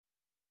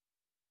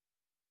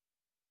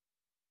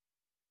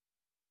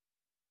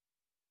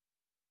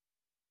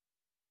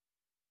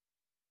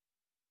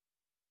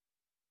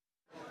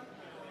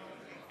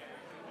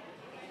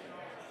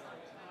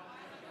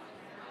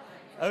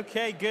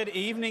Okay, good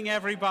evening,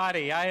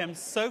 everybody. I am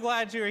so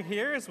glad you're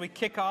here as we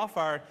kick off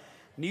our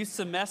new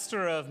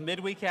semester of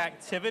midweek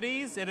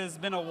activities. It has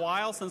been a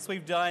while since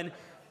we've done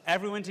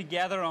everyone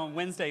together on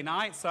Wednesday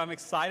night, so I'm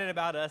excited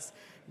about us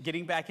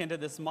getting back into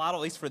this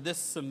model, at least for this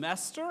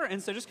semester.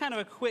 And so just kind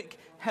of a quick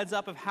heads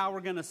up of how we're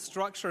going to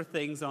structure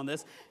things on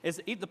this is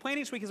the plan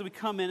each week as we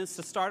come in is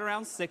to start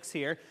around 6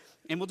 here,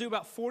 and we'll do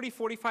about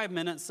 45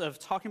 minutes of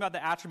talking about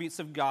the attributes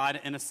of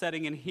God in a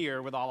setting in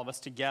here with all of us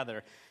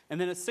together. And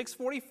then at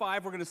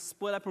 6:45, we're going to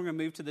split up and we're going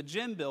to move to the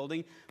gym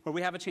building where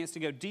we have a chance to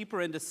go deeper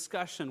in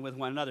discussion with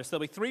one another. So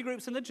there'll be 3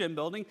 groups in the gym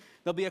building.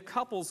 There'll be a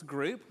couples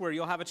group where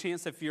you'll have a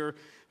chance if you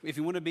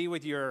want to be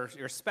with your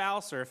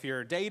spouse, or if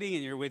you're dating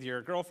and you're with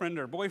your girlfriend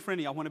or boyfriend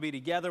and y'all want to be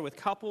together with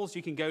couples,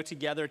 you can go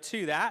together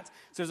to that.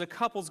 So there's a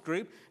couples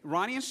group.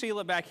 Ronnie and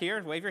Sheila back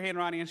here, wave your hand,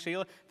 Ronnie and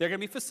Sheila. They're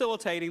going to be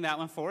facilitating that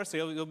one for us,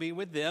 so you'll be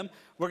with them.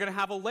 We're going to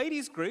have a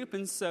ladies group,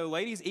 and so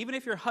ladies, even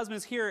if your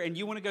husband's here and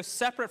you want to go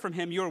separate from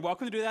him, you're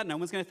welcome to do that. No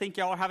one's going to think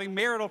y'all are having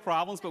marital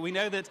problems, but we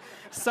know that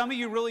some of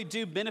you really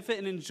do benefit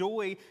and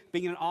enjoy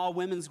being in an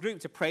all-women's group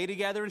to pray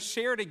together and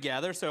share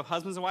together. So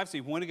husbands and wives, if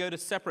you want to go to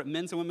separate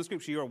men's and women's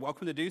groups, you are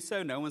welcome to do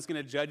so. No one's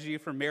going to judge you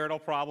for marital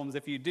problems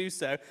if you do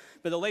so.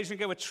 But the ladies are going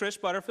to go with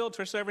Trish Butterfield.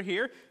 Trish over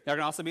here. They're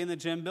going to also be in the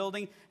gym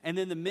building. And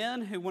then the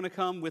men who want to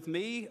come with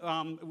me,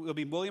 will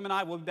be William and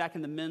I. We'll be back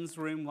in the men's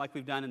room like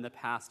we've done in the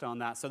past on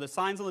that. So the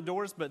signs on the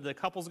doors, but the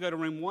couples go to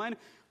room 1,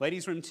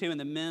 ladies room 2, and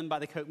the men by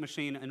the Coke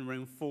machine in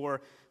room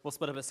 4. We'll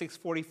split up at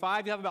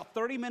 6:45. You have about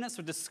 30 minutes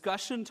of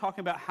discussion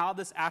talking about how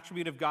this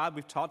attribute of God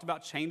we've talked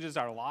about changes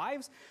our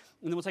lives.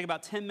 And then we'll take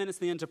about 10 minutes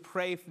at the end to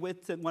pray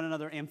with one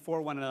another and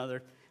for one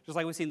another. Just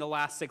like we've seen the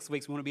last 6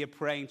 weeks, we want to be a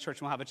praying church,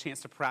 and we'll have a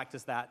chance to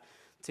practice that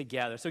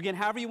together. So again,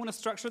 however you want to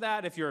structure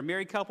that, if you're a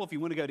married couple, if you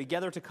want to go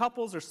together to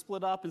couples or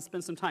split up and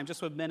spend some time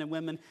just with men and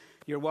women,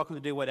 you're welcome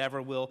to do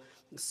whatever will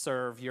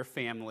serve your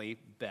family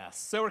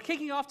best. So we're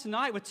kicking off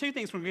tonight with 2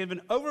 things. We're going to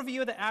give an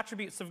overview of the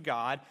attributes of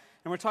God,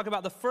 and we're talking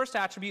about the first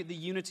attribute, the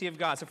unity of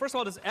God. So first of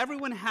all, does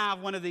everyone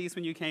have one of these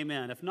when you came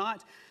in? If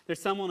not,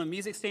 there's someone on a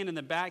music stand in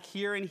the back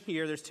here and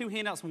here. There's 2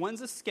 handouts.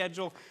 One's a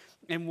schedule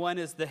and one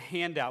is the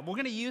handout. We're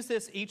going to use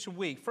this each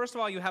week. First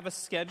of all, you have a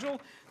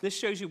schedule. This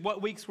shows you what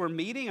weeks we're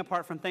meeting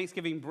apart from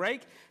Thanksgiving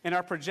break and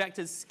our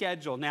projected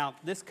schedule. Now,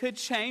 this could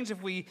change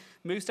if we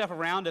move stuff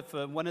around. If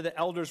one of the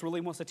elders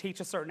really wants to teach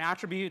a certain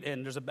attribute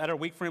and there's a better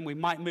week for him, we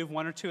might move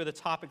 1 or 2 of the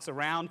topics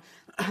around,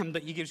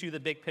 but it gives you the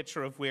big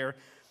picture of where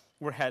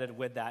we're headed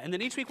with that. And then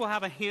each week we'll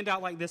have a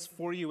handout like this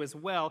for you as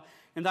well.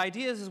 And the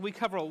idea is we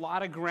cover a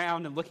lot of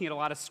ground and looking at a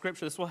lot of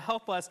Scripture. This will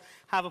help us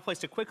have a place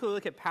to quickly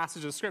look at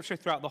passages of Scripture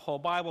throughout the whole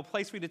Bible, a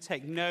place for you to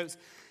take notes,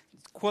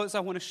 quotes I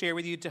want to share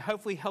with you to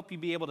hopefully help you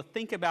be able to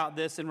think about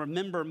this and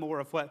remember more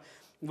of what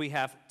we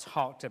have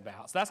talked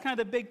about. So that's kind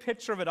of the big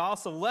picture of it all.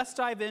 So let's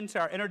dive into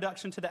our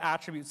introduction to the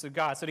attributes of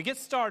God. So to get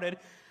started,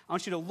 I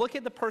want you to look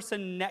at the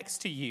person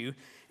next to you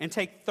and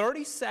take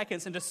 30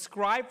 seconds and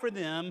describe for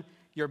them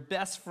your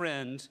best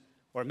friend,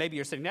 or maybe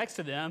you're sitting next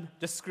to them.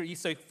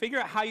 So figure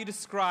out how you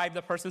describe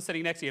the person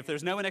sitting next to you. If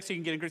there's no one next to you, you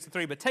can get in groups of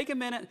 3. But take a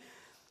minute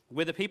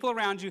with the people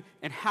around you,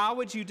 and how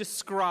would you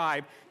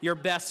describe your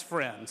best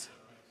friend?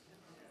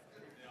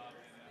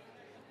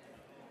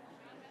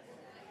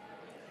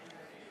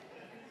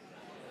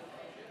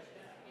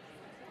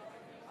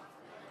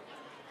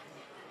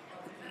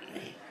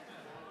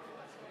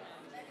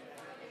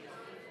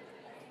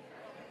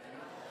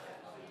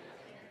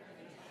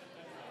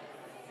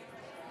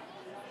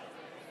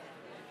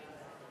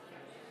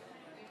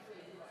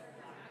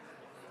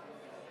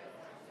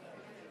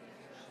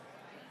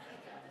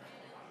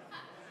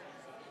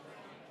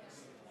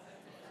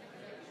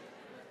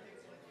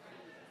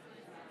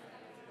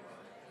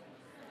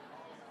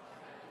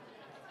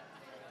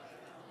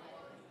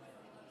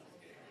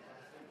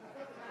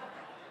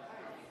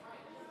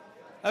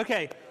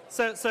 Okay,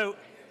 so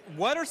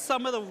what are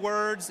some of the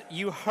words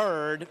you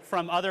heard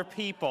from other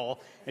people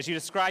as you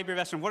describe your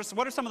best friend?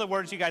 What are some of the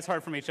words you guys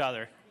heard from each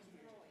other?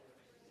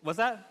 What's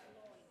that?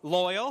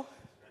 Loyal?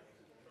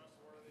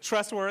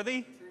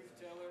 Trustworthy?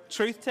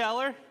 Truth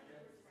teller?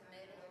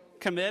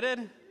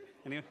 Committed?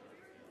 Anyway?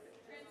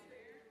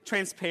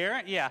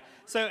 Transparent, yeah.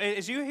 So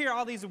as you hear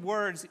all these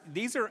words,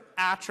 these are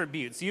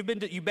attributes. You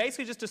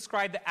basically just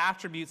described the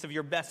attributes of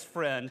your best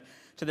friend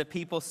to the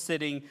people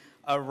sitting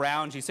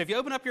around you. So if you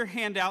open up your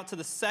handout to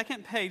the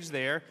second page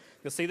there,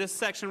 you'll see this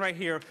section right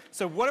here.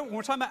 So when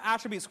we're talking about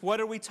attributes, what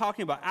are we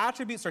talking about?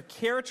 Attributes are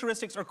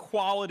characteristics or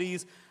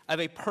qualities of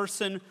a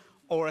person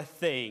or a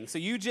thing. So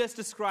you just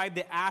described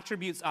the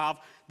attributes of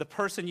the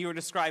person you were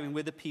describing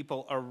with the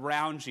people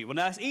around you. Well,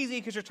 now that's easy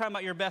because you're talking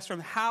about your best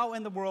friend. How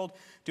in the world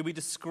do we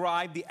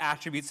describe the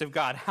attributes of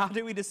God? How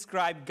do we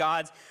describe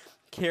God's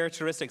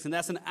characteristics? And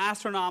that's an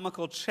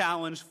astronomical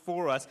challenge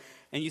for us.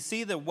 And you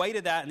see the weight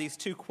of that in these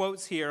 2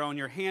 quotes here on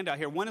your handout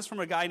here. One is from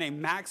a guy named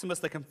Maximus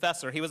the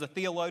Confessor. He was a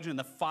theologian in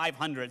the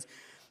 500s.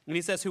 And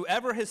he says,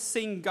 whoever has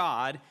seen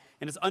God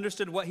and has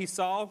understood what he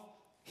saw,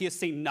 he has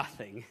seen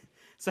nothing.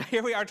 So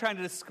here we are trying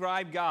to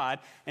describe God,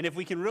 and if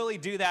we can really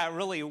do that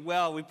really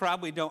well, we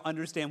probably don't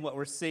understand what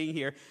we're seeing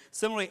here.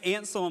 Similarly,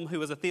 Anselm, who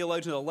was a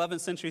theologian of the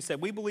 11th century,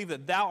 said, "We believe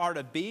that thou art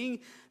a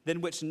being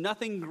than which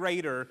nothing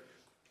greater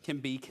can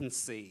be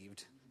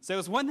conceived." So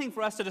it's one thing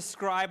for us to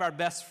describe our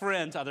best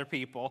friend to other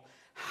people.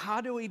 How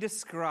do we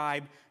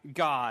describe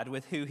God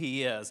with who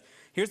he is?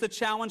 Here's the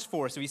challenge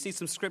for us. If you see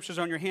some scriptures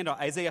on your handout,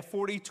 Isaiah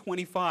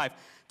 40:25.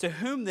 "To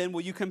whom then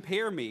will you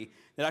compare me,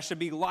 that I should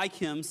be like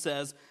him,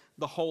 says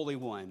the Holy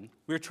One."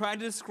 We're trying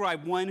to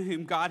describe one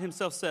whom God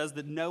himself says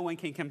that no one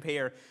can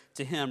compare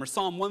to him. Or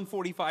Psalm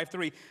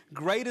 145:3.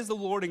 "Great is the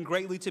Lord and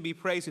greatly to be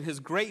praised, and his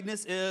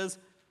greatness is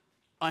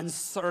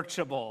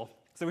unsearchable."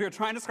 So we are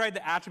trying to describe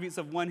the attributes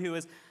of one who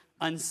is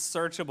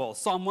unsearchable.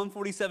 Psalm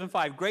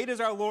 147:5. "Great is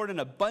our Lord and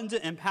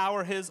abundant in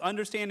power. His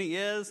understanding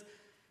is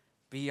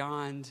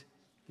beyond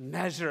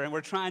measure." And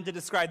we're trying to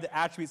describe the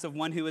attributes of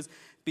one who is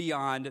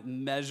beyond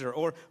measure.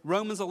 Or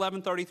Romans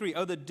 11:33.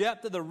 "Oh, the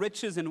depth of the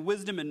riches and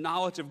wisdom and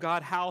knowledge of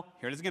God. How,"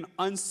 here it is again,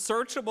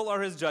 "unsearchable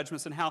are his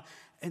judgments and how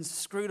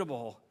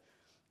inscrutable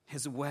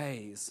his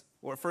ways."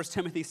 Or 1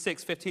 Timothy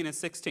 6:15 and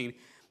 16.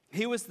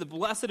 "He was the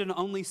blessed and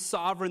only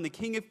sovereign, the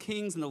King of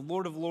kings and the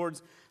Lord of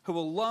lords, who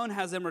alone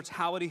has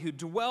immortality, who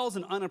dwells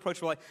in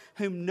unapproachable light,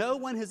 whom no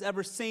one has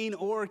ever seen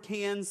or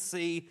can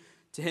see.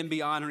 To him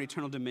be honor and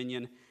eternal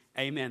dominion.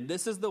 Amen."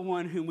 This is the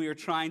one whom we are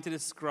trying to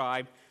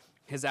describe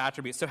his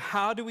attributes. So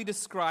how do we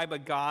describe a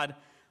God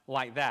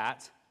like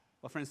that?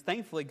 Well, friends,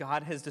 thankfully,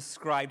 God has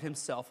described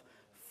himself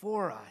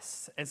for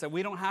us. And so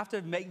we don't have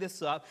to make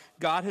this up.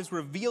 God has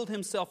revealed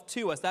himself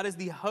to us. That is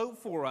the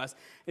hope for us,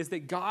 is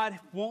that God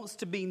wants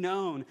to be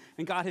known.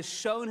 And God has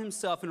shown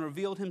himself and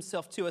revealed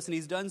himself to us. And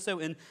he's done so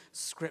in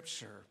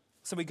Scripture.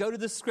 So we go to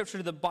this Scripture,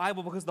 to the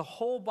Bible, because the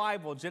whole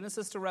Bible,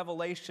 Genesis to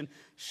Revelation,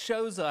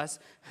 shows us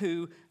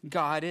who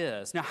God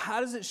is. Now,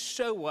 how does it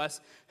show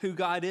us who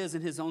God is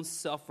in his own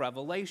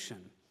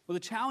self-revelation? Well, the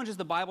challenge is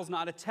the Bible's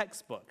not a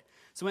textbook.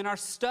 So in our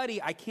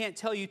study, I can't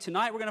tell you,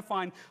 tonight we're going to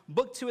find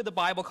book 2 of the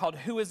Bible called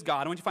Who is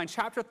God? I want you to find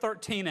chapter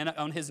 13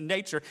 on his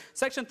nature,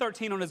 section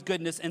 13 on his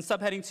goodness, and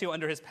subheading 2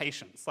 under his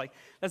patience.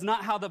 That's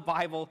not how the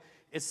Bible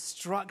is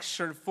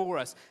structured for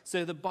us.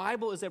 So the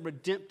Bible is a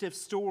redemptive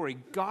story,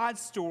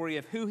 God's story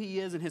of who he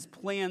is and his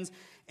plans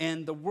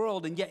in the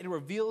world, and yet it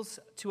reveals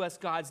to us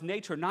God's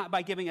nature, not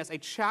by giving us a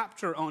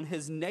chapter on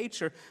his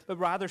nature, but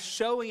rather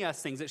showing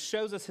us things. It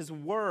shows us his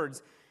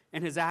words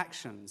and his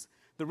actions.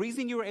 The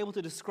reason you were able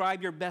to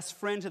describe your best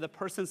friend to the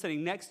person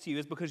sitting next to you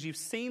is because you've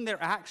seen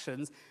their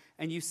actions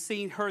and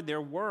you've heard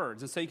their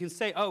words. And so you can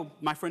say, "Oh,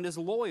 my friend is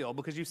loyal,"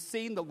 because you've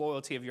seen the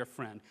loyalty of your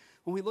friend.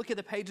 When we look at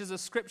the pages of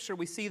Scripture,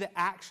 we see the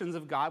actions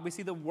of God, we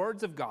see the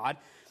words of God,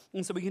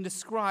 and so we can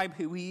describe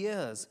who he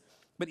is.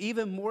 But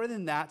even more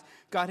than that,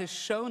 God has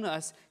shown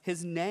us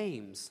his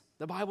names.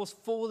 The Bible's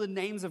full of the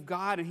names of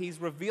God, and he's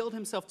revealed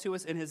himself to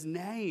us in his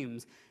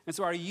names. And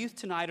so our youth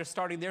tonight are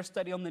starting their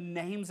study on the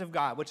names of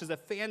God, which is a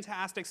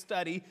fantastic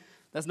study.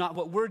 That's not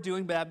what we're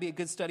doing, but that'd be a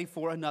good study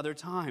for another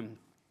time.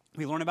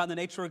 We learn about the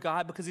nature of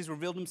God because he's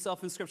revealed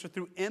himself in Scripture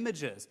through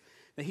images.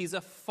 That he's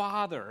a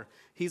father,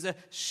 he's a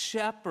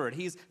shepherd,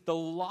 he's the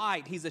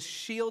light, he's a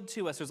shield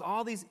to us. There's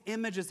all these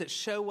images that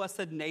show us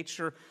the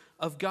nature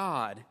of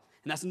God.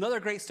 And that's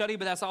another great study,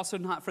 but that's also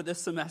not for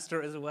this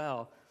semester as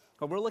well.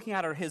 What we're looking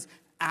at are his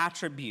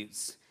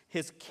attributes,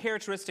 his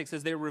characteristics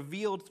as they're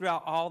revealed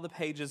throughout all the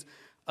pages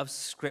of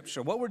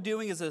Scripture. What we're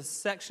doing is a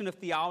section of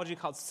theology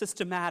called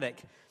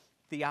systematic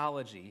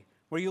theology,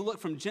 where you look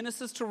from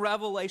Genesis to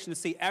Revelation to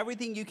see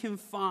everything you can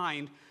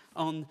find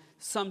on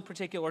some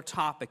particular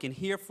topic. And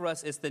here for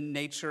us is the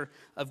nature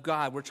of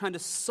God. We're trying to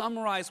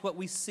summarize what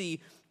we see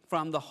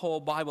from the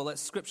whole Bible. Let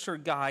Scripture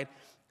guide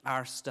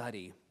our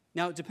study.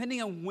 Now,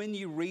 depending on when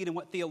you read and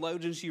what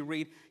theologians you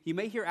read, you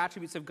may hear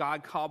attributes of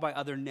God called by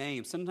other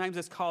names. Sometimes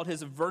it's called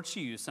his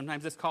virtues.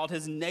 Sometimes it's called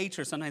his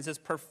nature. Sometimes his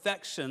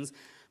perfections.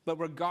 But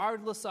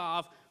regardless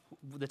of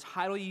the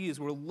title you use,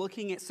 we're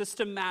looking at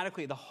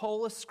systematically the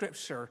whole of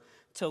Scripture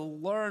to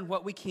learn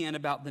what we can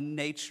about the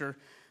nature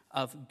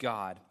of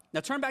God. Now,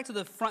 turn back to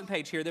the front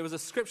page here. There was a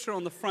scripture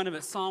on the front of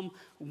it, Psalm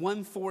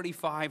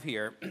 145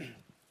 here.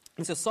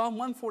 And so Psalm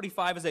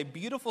 145 is a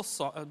beautiful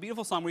psalm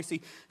where you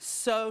see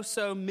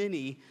so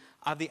many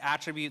of the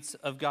attributes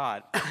of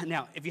God.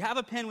 Now, if you have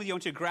a pen with you, I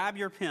want you to grab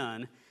your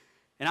pen,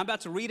 and I'm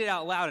about to read it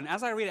out loud. And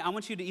as I read it, I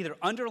want you to either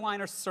underline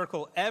or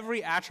circle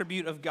every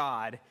attribute of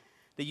God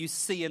that you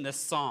see in this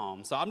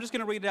psalm. So I'm just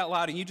going to read it out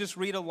loud, and you just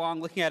read along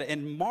looking at it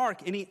and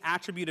mark any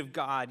attribute of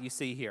God you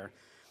see here.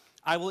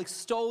 "I will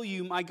extol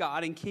you, my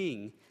God and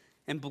King,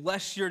 and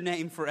bless your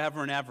name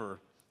forever and ever.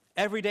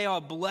 Every day I'll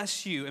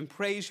bless you and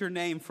praise your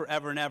name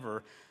forever and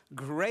ever.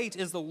 Great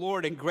is the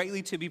Lord and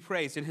greatly to be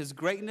praised, and his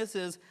greatness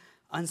is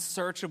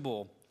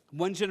unsearchable.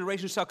 One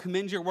generation shall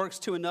commend your works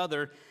to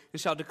another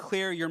and shall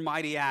declare your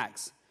mighty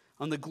acts.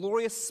 On the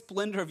glorious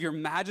splendor of your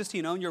majesty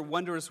and on your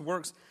wondrous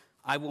works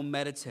I will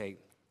meditate.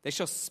 They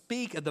shall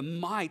speak of the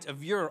might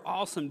of your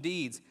awesome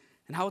deeds,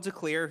 and I will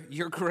declare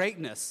your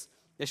greatness.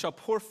 They shall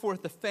pour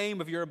forth the fame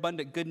of your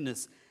abundant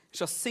goodness,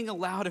 shall sing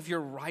aloud of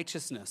your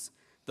righteousness.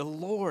 The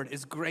Lord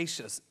is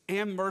gracious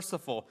and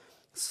merciful,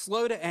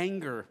 slow to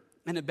anger,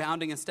 and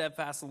abounding in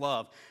steadfast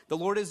love. The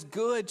Lord is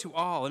good to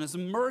all, and his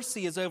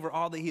mercy is over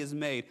all that he has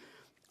made.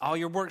 All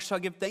your works shall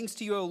give thanks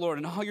to you, O Lord,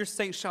 and all your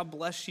saints shall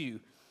bless you.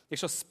 They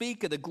shall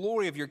speak of the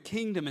glory of your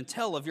kingdom and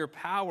tell of your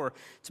power,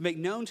 to make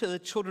known to the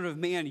children of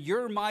man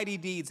your mighty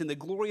deeds and the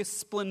glorious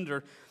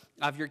splendor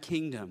of your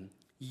kingdom.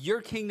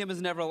 Your kingdom is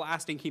an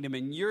everlasting kingdom,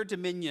 and your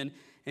dominion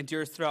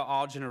endures throughout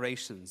all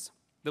generations.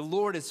 The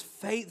Lord is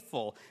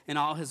faithful in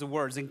all his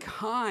words and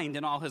kind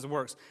in all his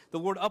works. The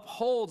Lord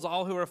upholds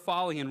all who are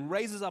falling and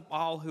raises up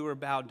all who are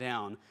bowed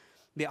down.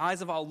 The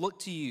eyes of all look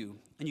to you,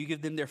 and you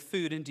give them their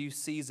food in due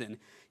season.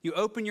 You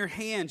open your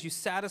hands, you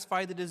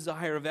satisfy the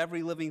desire of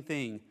every living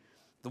thing.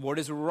 The Lord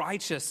is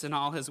righteous in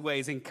all his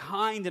ways and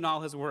kind in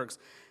all his works.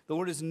 The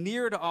Lord is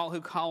near to all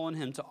who call on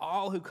him, to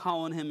all who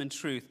call on him in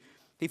truth.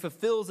 He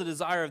fulfills the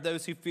desire of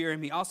those who fear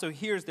him. He also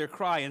hears their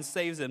cry and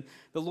saves them.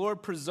 The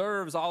Lord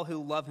preserves all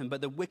who love him, but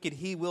the wicked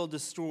he will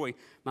destroy.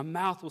 My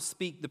mouth will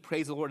speak the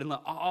praise of the Lord, and let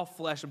all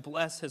flesh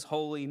bless his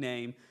holy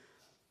name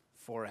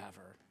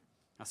forever.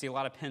 I see a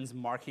lot of pens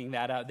marking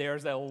that out.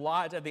 There's a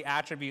lot of the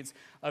attributes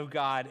of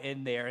God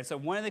in there. And so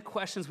one of the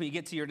questions when you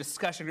get to your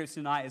discussion groups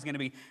tonight is going to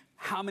be,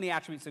 how many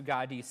attributes of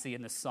God do you see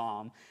in this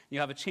psalm?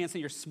 You'll have a chance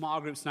in your small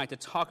groups tonight to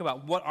talk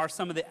about what are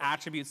some of the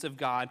attributes of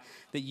God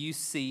that you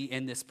see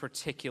in this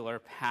particular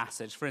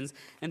passage, friends.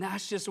 And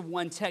that's just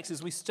one text.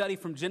 As we study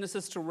from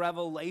Genesis to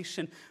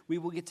Revelation, we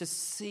will get to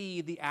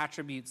see the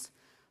attributes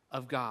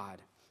of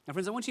God. Now,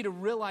 friends, I want you to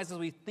realize as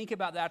we think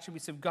about the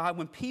attributes of God,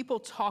 when people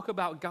talk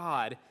about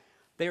God,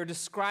 they are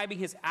describing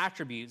his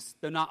attributes,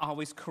 though not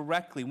always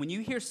correctly. When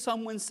you hear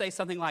someone say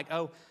something like,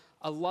 oh,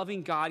 a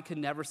loving God could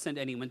never send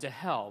anyone to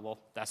hell. Well,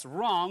 that's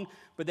wrong,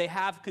 but they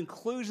have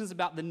conclusions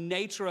about the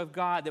nature of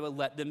God that would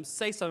let them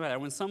say something like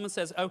that. When someone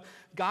says, oh,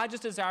 God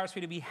just desires for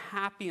you to be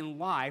happy in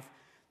life,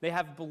 they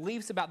have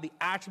beliefs about the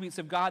attributes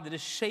of God that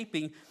is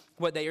shaping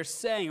what they are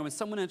saying. And when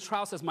someone in a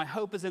trial says, my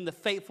hope is in the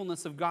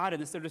faithfulness of God,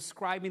 and they're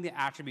describing the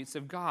attributes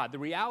of God. The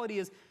reality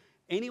is,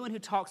 anyone who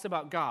talks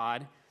about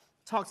God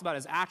talks about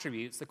his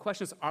attributes. The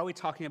question is, are we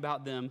talking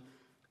about them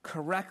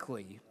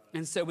correctly?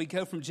 And so we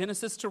go from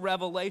Genesis to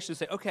Revelation and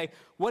say, okay,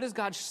 what has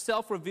God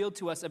self-revealed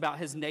to us about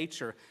his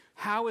nature?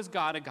 How is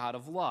God a God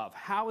of love?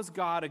 How is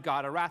God a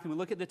God of wrath? And we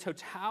look at the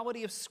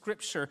totality of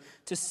Scripture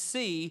to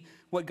see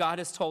what God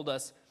has told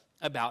us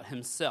about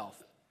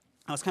himself.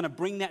 Now, let's kind of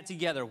bring that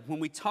together. When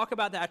we talk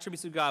about the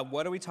attributes of God,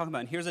 what are we talking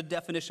about? And here's a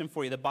definition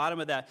for you. The bottom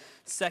of that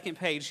second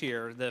page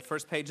here, the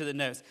first page of the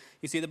notes,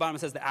 you see at the bottom it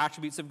says the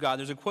attributes of God.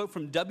 There's a quote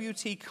from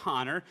W.T.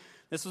 Conner.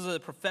 This was a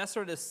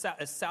professor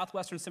at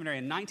Southwestern Seminary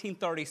in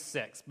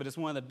 1936, but it's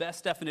one of the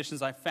best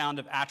definitions I've found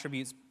of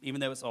attributes,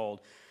 even though it's old.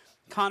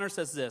 Conner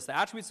says this: the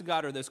attributes of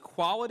God are those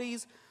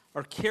qualities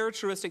or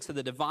characteristics of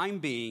the divine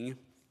being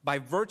by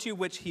virtue of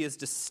which he is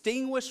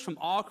distinguished from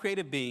all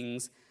created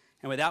beings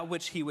and without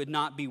which he would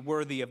not be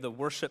worthy of the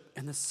worship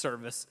and the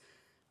service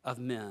of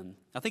men.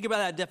 Now think about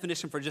that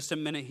definition for just a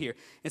minute here.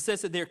 It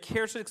says that they're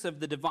characteristics of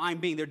the divine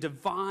being. They're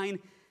divine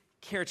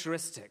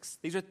characteristics.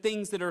 These are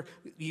things that are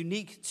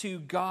unique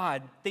to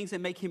God, things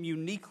that make him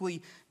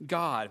uniquely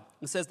God.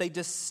 It says they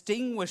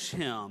distinguish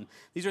him.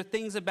 These are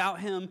things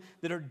about him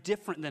that are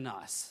different than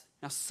us.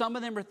 Now some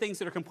of them are things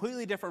that are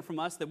completely different from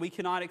us that we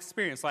cannot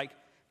experience, like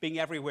being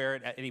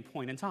everywhere at any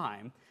point in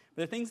time. But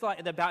there are things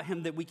like about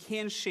him that we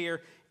can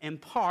share in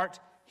part.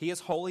 He is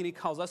holy and he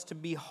calls us to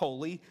be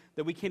holy,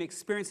 that we can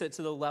experience it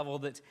to the level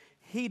that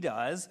he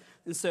does.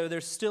 And so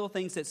there's still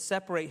things that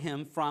separate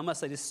him from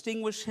us. They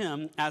distinguish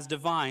him as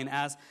divine,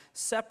 as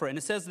separate. And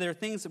it says there are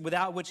things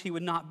without which he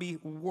would not be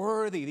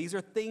worthy. These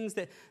are things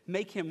that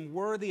make him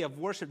worthy of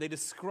worship. They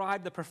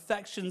describe the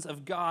perfections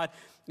of God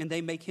and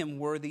they make him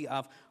worthy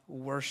of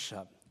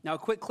worship. Now, a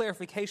quick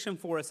clarification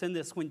for us in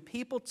this. When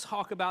people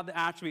talk about the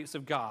attributes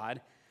of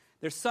God,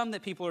 there's some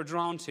that people are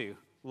drawn to: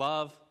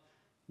 love,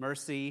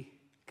 mercy,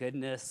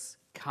 goodness,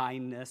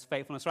 kindness,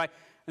 faithfulness, right?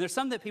 And there's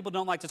some that people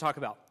don't like to talk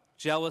about: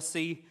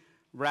 jealousy,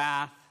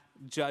 wrath,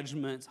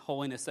 judgment,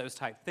 holiness, those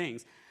type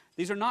things.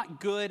 These are not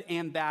good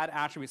and bad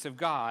attributes of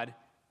God.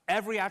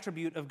 Every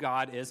attribute of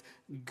God is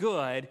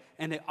good,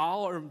 and they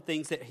all are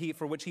things that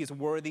for which he is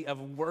worthy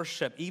of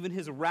worship. Even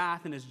his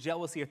wrath and his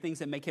jealousy are things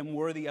that make him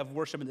worthy of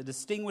worship and that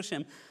distinguish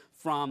him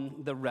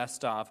from the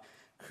rest of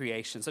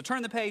creation. So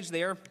turn the page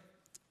there.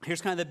 Here's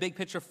kind of the big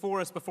picture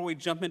for us before we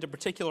jump into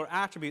particular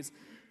attributes.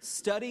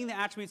 Studying the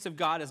attributes of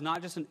God is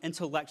not just an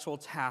intellectual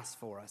task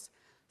for us.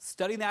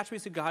 Studying the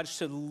attributes of God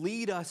should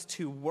lead us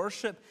to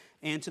worship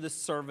and to the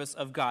service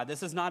of God.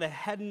 This is not a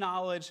head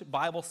knowledge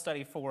Bible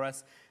study for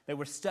us that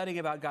we're studying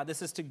about God.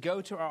 This is to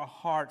go to our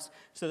hearts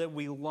so that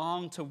we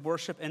long to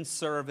worship and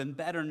serve and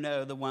better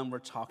know the one we're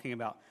talking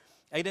about.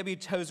 A.W.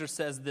 Tozer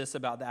says this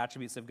about the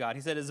attributes of God.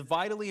 He said, it is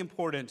vitally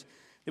important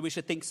that we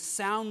should think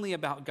soundly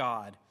about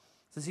God.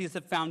 Since he is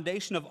the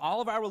foundation of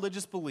all of our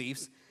religious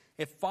beliefs,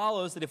 it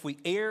follows that if we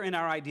err in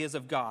our ideas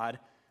of God,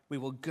 we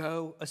will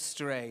go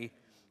astray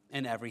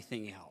in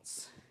everything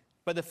else.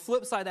 But the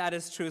flip side of that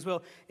is true as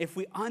well. If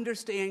we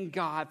understand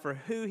God for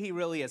who he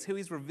really is, who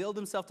he's revealed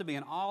himself to be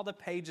in all the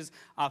pages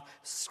of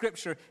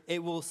Scripture,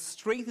 it will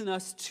strengthen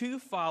us to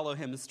follow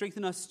him and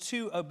strengthen us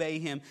to obey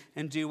him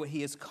and do what he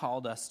has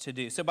called us to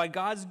do. So by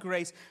God's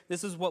grace,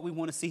 this is what we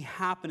want to see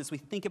happen as we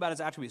think about his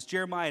attributes.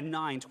 Jeremiah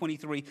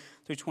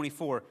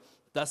 9:23-24.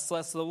 Thus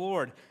says the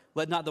Lord,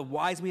 let not the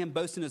wise man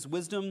boast in his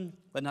wisdom,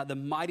 let not the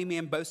mighty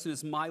man boast in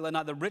his might, let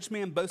not the rich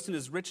man boast in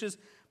his riches,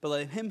 but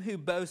let him who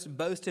boasts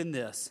boast in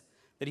this,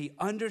 that he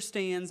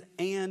understands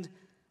and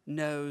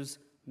knows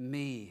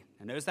me.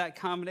 And notice that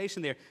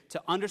combination there,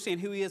 to understand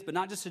who he is, but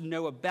not just to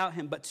know about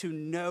him, but to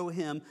know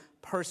him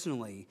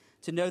personally,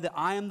 to know that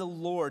I am the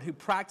Lord who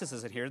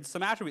practices it here.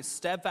 Some attributes: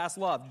 steadfast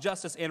love,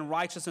 justice, and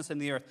righteousness in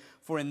the earth.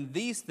 For in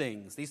these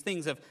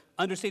things of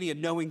understanding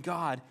and knowing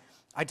God,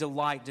 I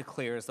delight,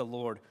 declares the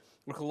Lord.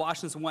 Or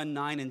Colossians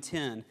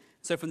 1:9-10.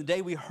 So from the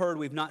day we heard,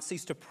 we've not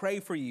ceased to pray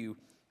for you,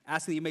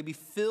 asking that you may be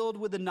filled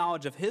with the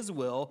knowledge of his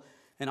will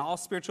and all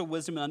spiritual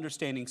wisdom and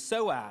understanding,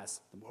 so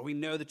as, the more we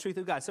know the truth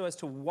of God, so as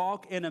to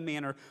walk in a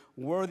manner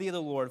worthy of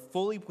the Lord,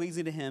 fully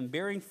pleasing to him,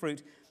 bearing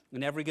fruit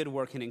in every good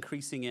work and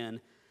increasing in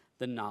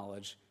the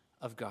knowledge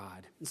of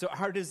God. And so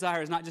our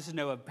desire is not just to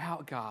know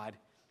about God,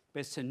 but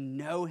it's to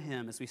know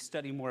him as we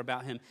study more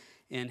about him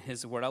in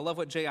his word. I love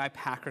what J.I.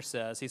 Packer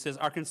says. He says,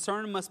 our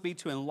concern must be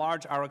to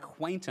enlarge our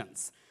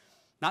acquaintance,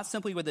 not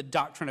simply with the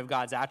doctrine of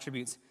God's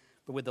attributes,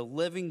 but with the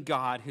living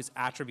God whose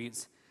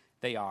attributes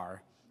they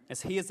are.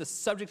 As he is the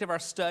subject of our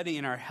study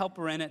and our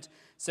helper in it,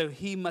 so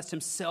he must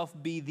himself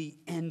be the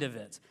end of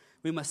it.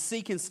 We must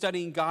seek in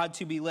studying God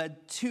to be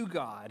led to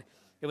God.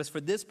 It was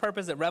for this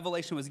purpose that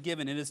revelation was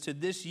given. It is to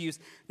this use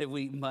that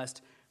we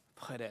must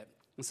put it.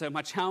 And so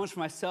my challenge for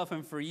myself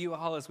and for you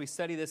all as we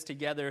study this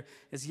together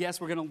is,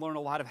 yes, we're going to learn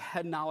a lot of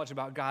head knowledge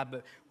about God,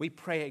 but we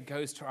pray it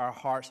goes to our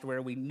hearts to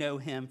where we know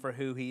him for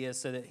who he is,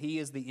 so that he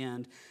is the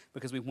end,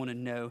 because we want to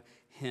know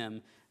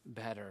him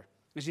better.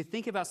 As you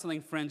think about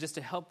something, friend, just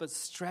to help us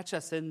stretch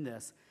us in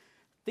this,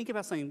 think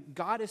about something.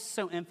 God is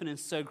so infinite and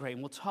so great,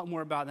 and we'll talk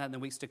more about that in the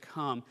weeks to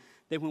come,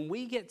 that when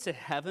we get to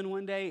heaven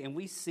one day and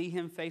we see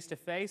him face to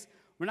face,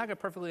 we're not going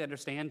to perfectly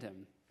understand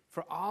him.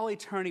 For all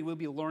eternity, we'll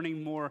be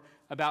learning more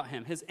about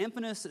him. His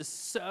infiniteness is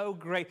so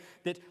great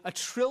that 1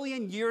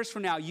 trillion years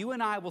from now, you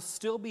and I will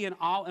still be in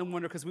awe and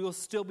wonder, because we will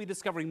still be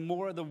discovering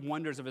more of the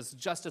wonders of his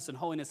justice and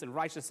holiness and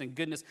righteousness and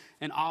goodness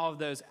and all of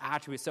those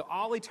attributes. So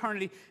all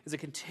eternity is a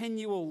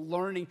continual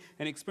learning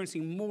and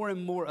experiencing more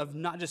and more of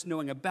not just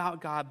knowing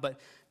about God, but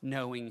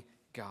knowing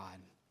God.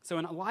 So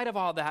in light of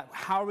all that,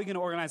 how are we going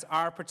to organize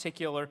our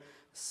particular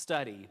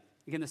study?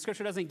 Again, the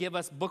scripture doesn't give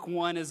us book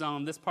 1 is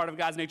on this part of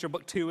God's nature,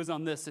 book 2 is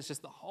on this. It's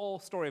just the whole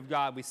story of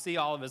God. We see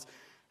all of his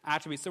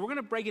attributes. So we're going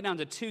to break it down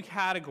to 2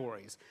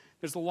 categories.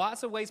 There's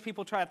lots of ways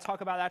people try to talk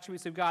about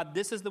attributes of God.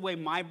 This is the way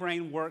my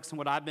brain works and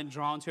what I've been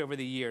drawn to over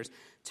the years.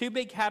 2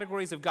 big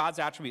categories of God's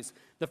attributes.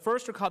 The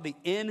first are called the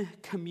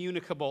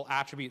incommunicable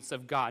attributes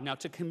of God. Now,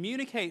 to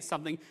communicate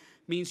something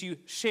means you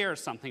share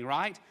something,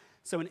 right?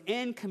 So an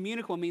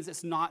incommunicable means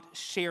it's not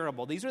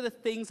shareable. These are the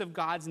things of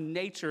God's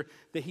nature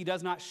that he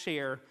does not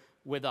share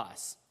with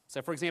us.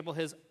 So, for example,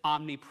 his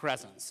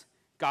omnipresence.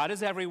 God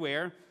is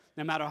everywhere.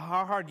 No matter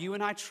how hard you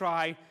and I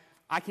try,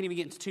 I can't even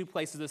get into 2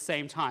 places at the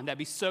same time. That'd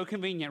be so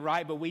convenient,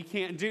 right? But we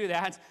can't do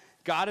that.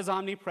 God is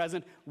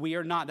omnipresent. We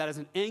are not. That is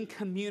an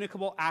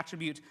incommunicable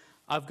attribute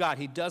of God.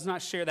 He does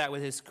not share that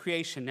with his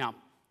creation. Now,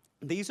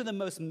 these are the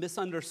most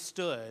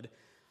misunderstood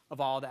of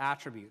all the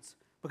attributes,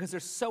 because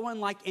they're so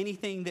unlike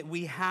anything that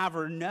we have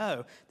or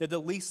know. They're the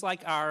least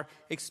like our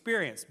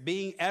experience,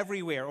 being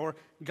everywhere, or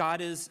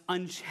God is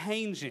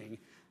unchanging.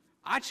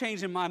 I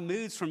change in my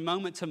moods from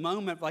moment to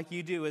moment like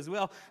you do as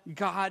well.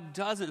 God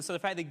doesn't. So the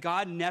fact that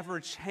God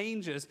never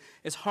changes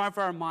is hard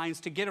for our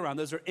minds to get around.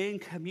 Those are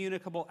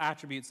incommunicable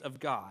attributes of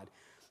God.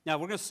 Now,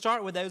 we're going to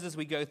start with those as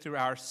we go through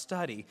our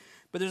study.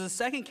 But there's a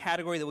second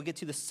category that we'll get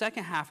to the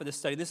second half of the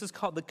study. This is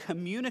called the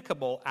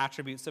communicable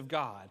attributes of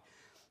God.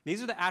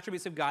 These are the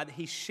attributes of God that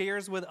he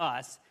shares with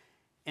us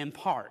in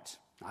part.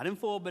 Not in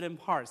full, but in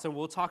part. So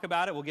we'll talk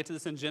about it. We'll get to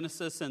this in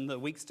Genesis in the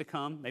weeks to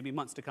come, maybe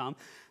months to come.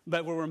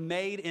 But where we're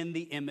made in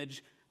the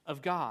image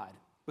of God.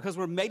 Because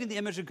we're made in the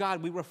image of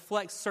God, we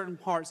reflect certain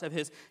parts of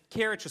his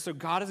character. So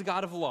God is a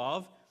God of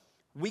love.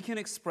 We can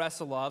express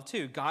a love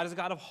too. God is a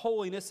God of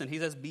holiness, and he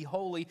says, be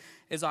holy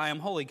as I am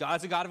holy. God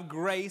is a God of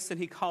grace, and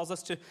he calls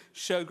us to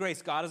show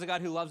grace. God is a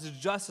God who loves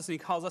justice, and he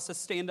calls us to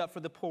stand up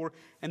for the poor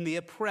and the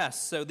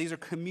oppressed. So these are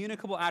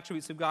communicable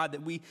attributes of God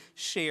that we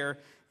share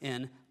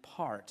in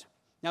part.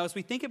 Now, as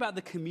we think about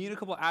the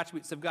communicable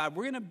attributes of God,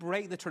 we're going to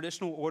break the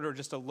traditional order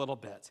just a little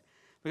bit.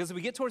 Because if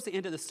we get towards the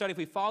end of the study, if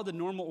we follow the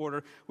normal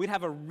order, we'd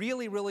have a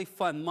really, really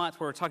fun month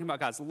where we're talking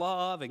about God's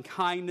love and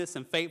kindness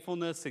and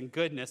faithfulness and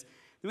goodness.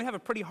 Then we have a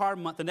pretty hard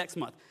month the next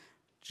month.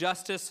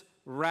 Justice,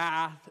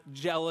 wrath,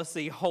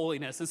 jealousy,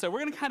 holiness. And so we're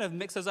going to kind of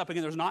mix those up.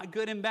 Again, there's not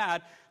good and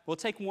bad. We'll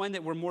take one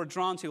that we're more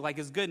drawn to, like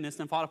his goodness,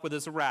 and follow up with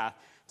his wrath.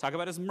 Talk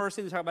about his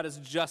mercy, and talk about his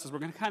justice. We're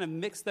going to kind of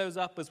mix those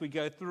up as we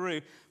go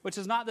through, which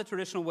is not the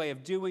traditional way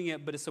of doing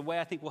it, but it's a way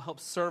I think will help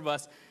serve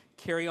us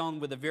carry on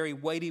with the very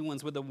weighty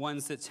ones, with the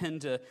ones that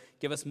tend to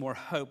give us more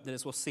hope, that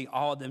as we'll see,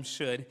 all of them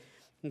should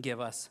give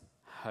us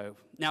hope.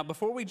 Now,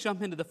 before we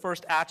jump into the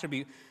first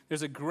attribute,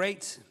 there's a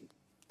great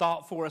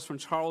thought for us from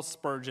Charles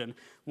Spurgeon,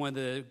 one of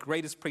the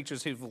greatest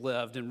preachers who've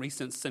lived in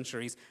recent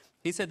centuries.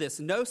 He said this: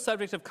 "No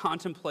subject of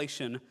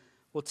contemplation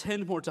will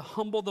tend more to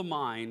humble the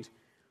mind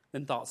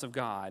than thoughts of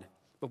God.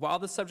 But while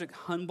the subject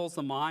humbles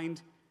the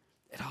mind,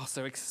 it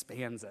also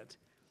expands it."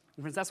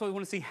 And friends, that's what we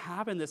want to see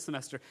happen this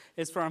semester,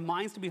 is for our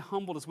minds to be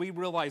humbled as we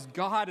realize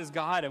God is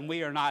God and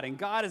we are not, and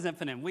God is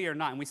infinite and we are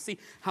not, and we see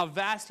how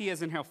vast He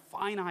is and how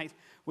finite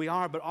we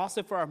are, but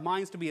also for our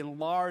minds to be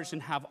enlarged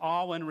and have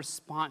awe in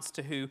response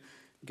to who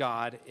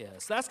God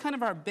is. So that's kind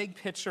of our big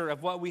picture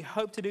of what we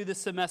hope to do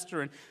this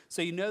semester, and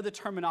so you know the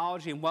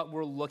terminology and what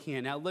we're looking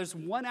at. Now, there's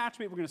one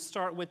attribute we're going to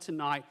start with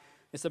tonight.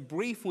 It's a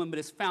brief one, but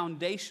it's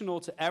foundational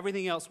to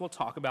everything else we'll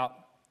talk about,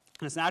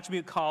 and it's an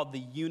attribute called the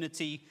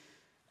unity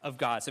of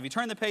God. So if you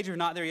turn the page, if you're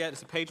not there yet,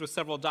 it's a page with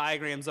several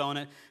diagrams on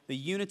it. The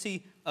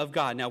unity of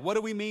God. Now, what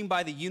do we mean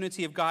by the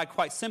unity of God?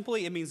 Quite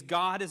simply, it means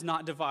God is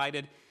not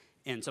divided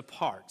into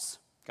parts.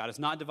 God is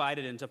not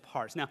divided into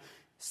parts. Now,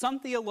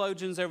 some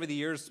theologians over the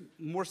years,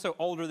 more so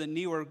older than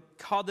newer,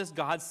 call this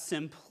God's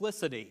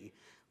simplicity.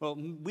 Well,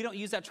 we don't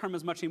use that term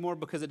as much anymore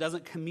because it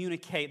doesn't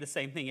communicate the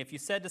same thing. If you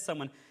said to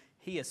someone,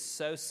 "He is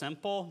so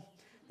simple,"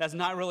 that's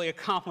not really a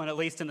compliment, at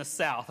least in the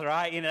South,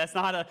 right? That's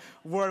not a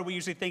word we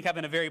usually think of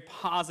in a very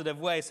positive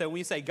way. So when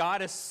you say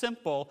God is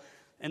simple,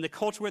 and the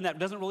culture we're in, that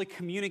doesn't really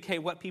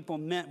communicate what people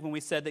meant when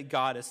we said that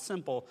God is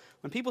simple.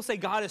 When people say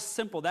God is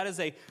simple, that is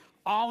a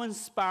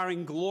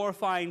awe-inspiring,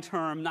 glorifying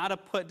term, not a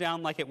put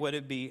down like it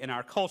would be in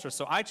our culture.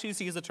 So I choose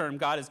to use the term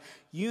God is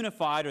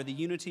unified, or the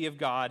unity of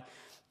God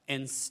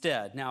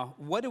instead. Now,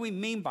 what do we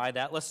mean by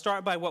that? Let's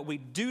start by what we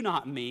do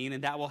not mean,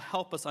 and that will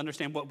help us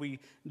understand what we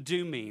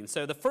do mean.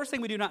 So the first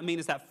thing we do not mean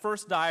is that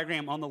first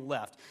diagram on the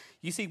left.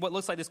 You see what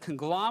looks like this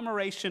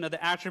conglomeration of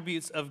the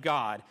attributes of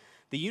God.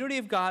 The unity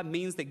of God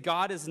means that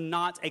God is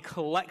not a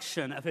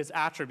collection of His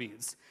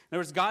attributes. In other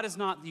words, God is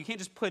not, you can't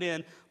just put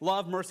in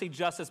love, mercy,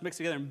 justice, mix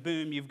together, and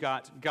boom, you've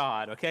got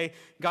God, okay?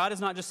 God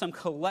is not just some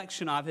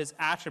collection of His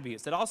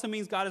attributes. That also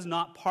means God is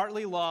not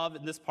partly love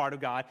in this part of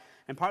God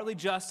and partly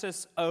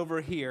justice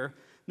over here,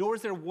 nor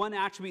is there one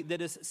attribute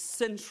that is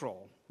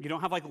central. You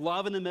don't have like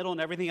love in the middle and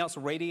everything else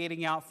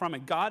radiating out from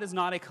it. God is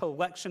not a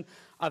collection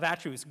of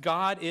attributes.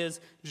 God is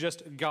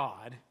just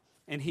God,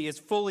 and He is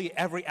fully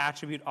every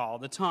attribute all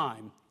the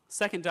time.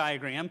 Second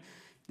diagram,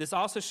 this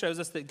also shows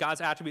us that God's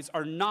attributes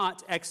are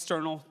not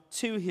external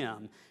to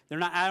Him. They're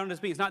not added on His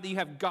being. It's not that you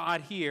have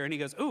God here and He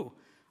goes, "Ooh,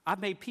 I've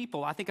made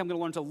people. I think I'm going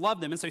to learn to love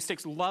them." And so He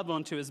sticks love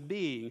onto His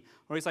being.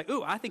 Or He's like,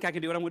 "Ooh, I think I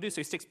can do what I'm going to do."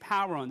 So He sticks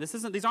power on.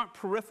 These aren't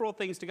peripheral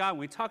things to God. When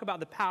we talk about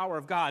the power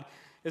of God,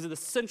 is the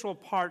central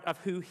part of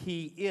who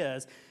He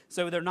is.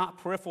 So they're not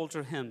peripheral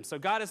to Him. So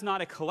God is not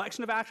a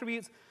collection of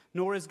attributes,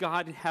 nor is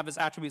God have His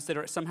attributes that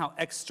are somehow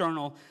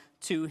external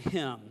to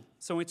Him.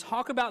 So when we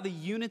talk about the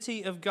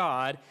unity of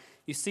God,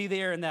 you see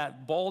there in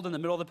that bold in the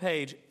middle of the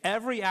page,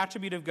 every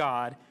attribute of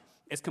God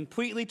is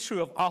completely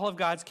true of all of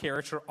God's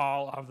character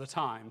all of the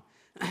time.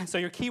 So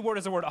your key word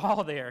is the word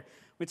 "all" there.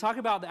 We talk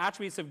about the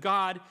attributes of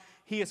God.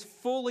 He is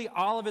fully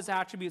all of His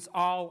attributes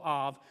all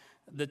of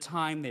the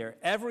time there.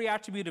 Every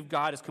attribute of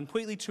God is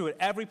completely true at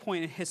every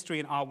point in history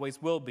and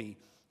always will be.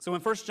 So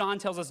when 1 John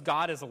tells us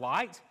God is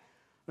light,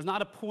 there's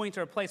not a point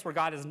or a place where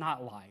God is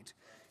not light.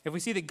 If we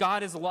see that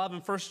God is love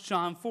in 1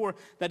 John 4,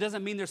 that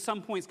doesn't mean there's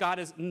some points God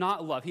is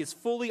not love. He is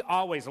fully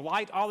always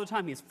light all the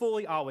time. He is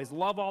fully always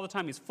love all the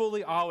time. He's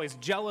fully always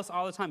jealous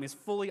all the time. He's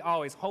fully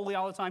always holy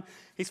all the time.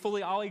 He's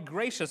fully always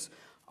gracious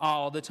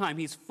all the time.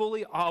 He's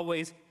fully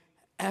always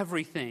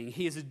everything.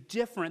 He is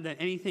different than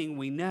anything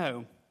we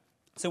know.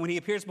 So when He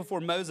appears before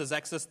Moses,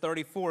 Exodus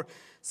 34,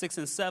 6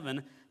 and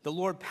 7, the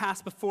Lord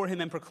passed before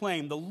him and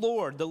proclaimed, the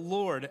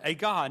Lord, a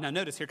God." Now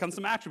notice, here comes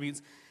some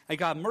attributes. "A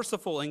God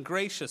merciful and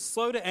gracious,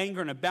 slow to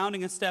anger and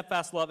abounding in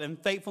steadfast love and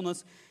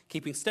faithfulness,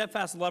 keeping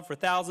steadfast love for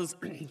thousands,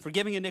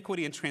 forgiving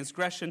iniquity and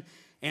transgression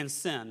and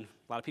sin."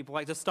 A lot of people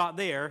like to stop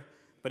there,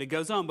 but it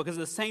goes on, because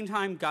at the same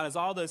time God is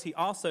all those, He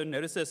also,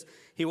 notice this,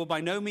 He will by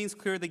no means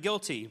clear the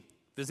guilty,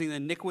 visiting the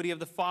iniquity of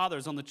the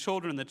fathers on the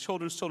children and the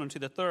children's children to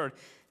the third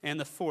and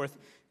the fourth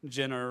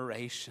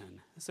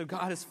generation. So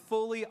God is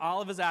fully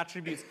all of His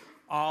attributes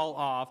all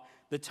of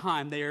the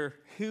time. They're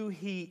who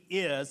He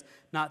is,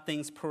 not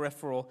things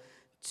peripheral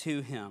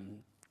to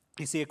Him.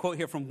 You see a quote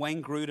here from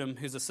Wayne Grudem,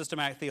 who's a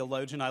systematic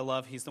theologian I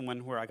love. He's the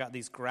one where I got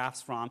these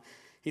graphs from.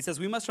 He says,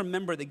 "We must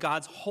remember that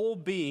God's whole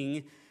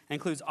being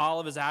includes all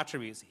of His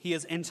attributes. He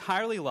is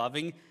entirely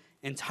loving,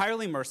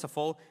 entirely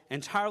merciful,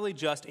 entirely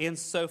just, and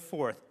so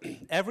forth.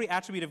 Every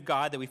attribute of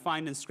God that we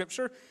find in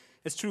Scripture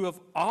is true of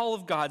all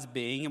of God's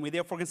being, and we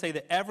therefore can say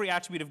that every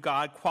attribute of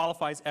God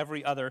qualifies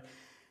every other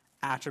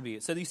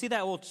attribute." So you see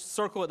that little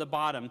circle at the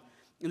bottom,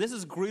 and this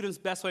is Grudem's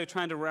best way of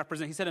trying to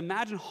represent. He said,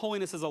 imagine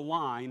holiness as a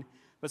line,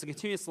 but it's a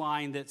continuous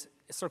line that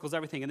circles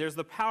everything, and there's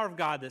the power of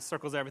God that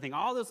circles everything.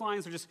 All those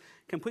lines are just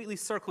completely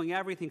circling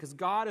everything, because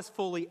God is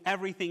fully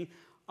everything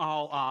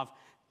all of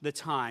the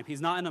time.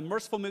 He's not in a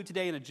merciful mood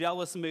today, in a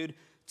jealous mood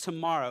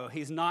tomorrow.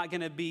 He's not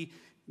going to be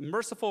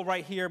merciful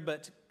right here,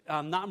 but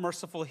not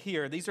merciful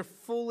here. These are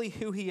fully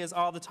who he is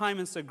all the time.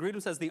 And so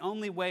Grudem says the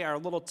only way our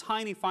little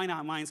tiny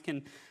finite minds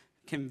can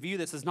view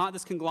this is not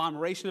this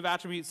conglomeration of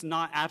attributes,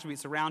 not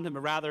attributes around him,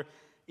 but rather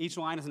each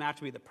line is an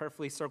attribute that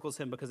perfectly circles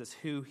him because it's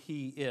who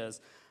he is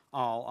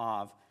all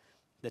of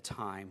the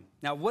time.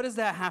 Now, what does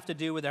that have to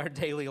do with our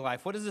daily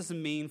life? What does this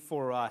mean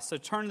for us? So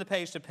turn the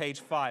page to page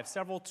 5.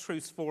 Several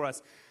truths for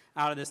us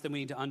out of this that we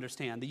need to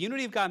understand. The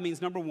unity of God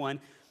means, number one,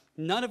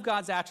 none of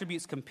God's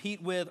attributes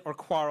compete with or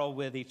quarrel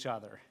with each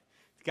other.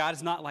 God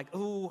is not like,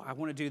 oh, I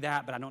want to do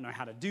that, but I don't know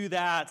how to do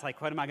that. It's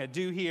like, what am I going to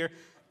do here?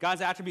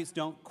 God's attributes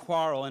don't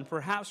quarrel. And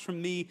perhaps for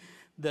me,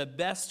 the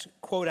best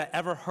quote I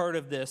ever heard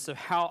of this, of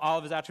how all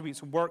of his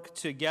attributes work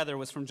together,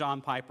 was from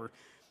John Piper.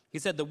 He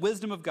said, the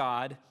wisdom of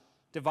God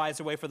divides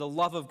the way for the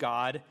love of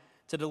God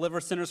to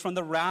deliver sinners from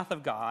the wrath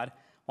of God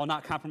while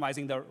not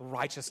compromising the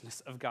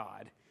righteousness of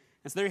God.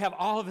 And so there you have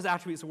all of his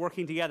attributes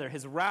working together.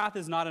 His wrath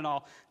is not at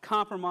all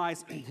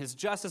compromised. His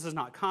justice is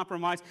not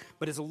compromised,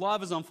 but his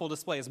love is on full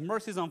display. His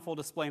mercy is on full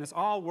display, and it's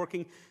all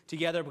working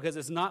together because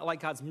it's not like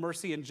God's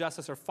mercy and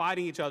justice are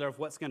fighting each other of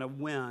what's going to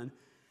win.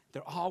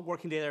 They're all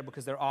working together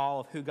because they're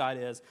all of who God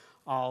is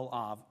all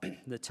of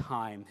the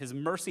time. His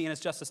mercy and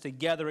his justice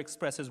together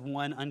express his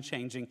one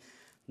unchanging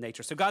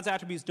nature. So God's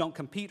attributes don't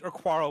compete or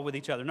quarrel with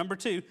each other. Number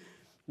two,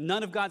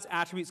 none of God's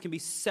attributes can be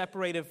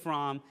separated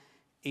from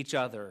each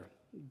other.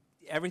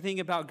 Everything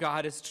about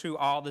God is true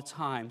all the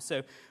time.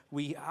 So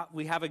we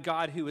have a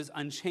God who is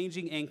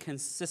unchanging and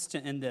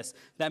consistent in this.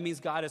 That means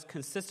God is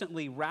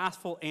consistently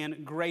wrathful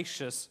and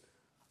gracious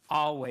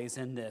always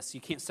in this.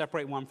 You can't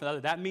separate one from the other.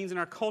 That means in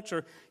our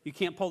culture, you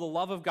can't pull the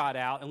love of God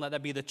out and let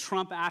that be the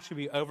trump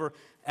attribute over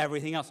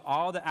everything else.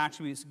 All the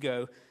attributes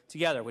go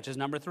together, which is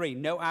number three.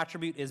 No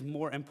attribute is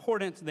more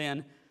important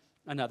than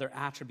another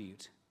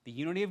attribute. The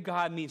unity of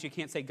God means you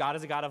can't say God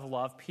is a God of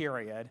love,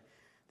 period.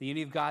 The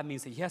unity of God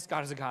means that, yes,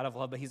 God is a God of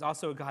love, but he's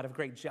also a God of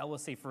great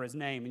jealousy for his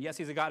name. And yes,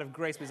 he's a God of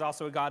grace, but he's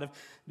also a God of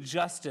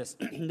justice.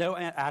 No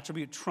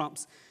attribute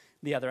trumps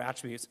the other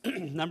attributes.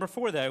 Number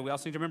four, though, we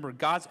also need to remember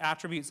God's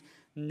attributes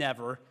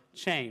never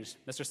change.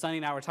 Mr. Sonny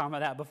and I were talking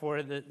about that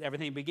before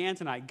everything began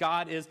tonight.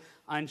 God is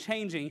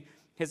unchanging.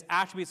 His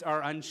attributes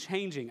are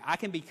unchanging. I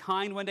can be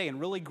kind one day and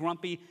really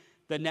grumpy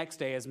the next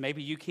day, as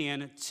maybe you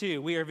can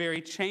too. We are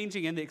very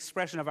changing in the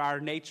expression of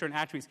our nature and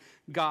attributes.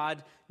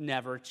 God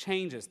never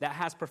changes. That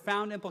has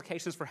profound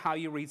implications for how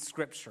you read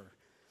Scripture.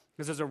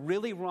 Because there's a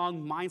really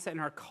wrong mindset in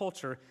our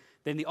culture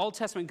that in the Old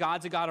Testament,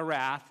 God's a God of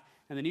wrath,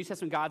 and the New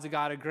Testament, God's a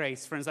God of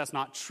grace. Friends, that's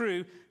not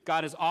true.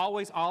 God is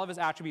always all of his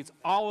attributes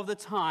all of the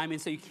time, and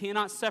so you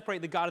cannot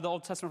separate the God of the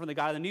Old Testament from the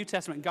God of the New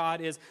Testament. God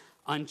is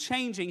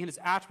unchanging, and his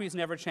attributes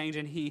never change,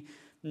 and he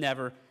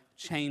never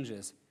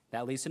changes.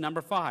 That leads to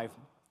number 5.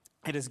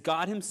 It is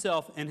God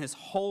himself and his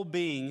whole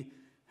being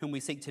whom we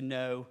seek to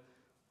know,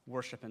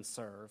 worship, and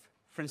serve.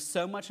 Friends,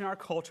 so much in our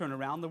culture and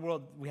around the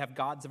world, we have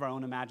gods of our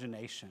own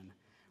imagination.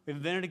 We've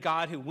invented a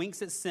God who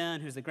winks at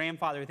sin, who's the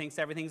grandfather who thinks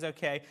everything's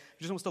okay, who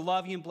just wants to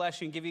love you and bless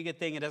you and give you a good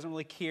thing and doesn't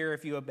really care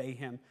if you obey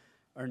him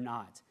or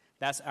not.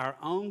 That's our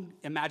own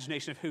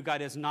imagination of who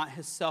God is, not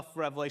his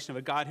self-revelation of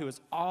a God who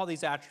has all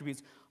these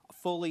attributes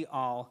fully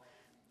all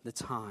the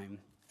time.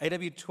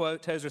 A.W.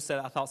 Tozer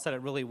said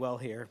it really well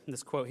here in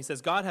this quote. He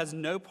says, God has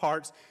no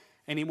parts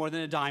any more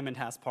than a diamond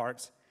has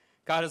parts.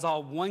 God is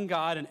all one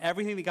God, and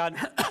everything that God,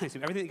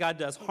 everything that God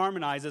does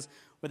harmonizes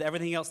with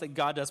everything else that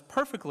God does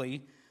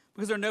perfectly,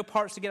 because there are no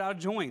parts to get out of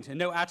joint and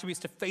no attributes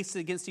to face it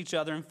against each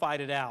other and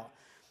fight it out.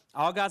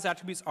 All God's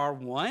attributes are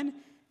one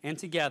and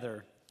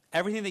together.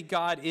 Everything that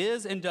God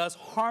is and does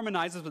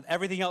harmonizes with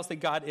everything else that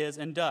God is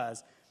and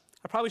does.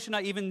 I probably should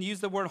not even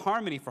use the word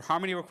harmony, for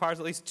harmony requires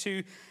at least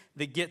two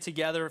that get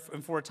together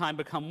and for a time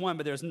become one,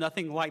 but there's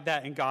nothing like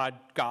that in God.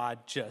 God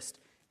just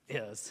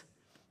is.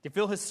 Do you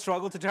feel his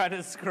struggle to try to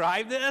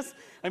describe this?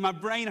 And my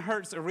brain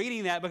hurts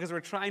reading that because we're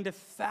trying to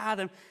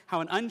fathom how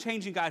an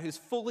unchanging God who's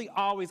fully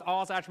always, all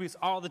his attributes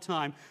all the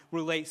time,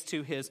 relates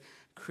to his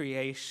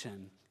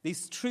creation.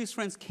 These truths,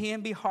 friends,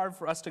 can be hard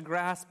for us to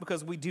grasp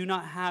because we do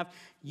not have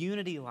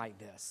unity like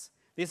this.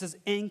 This is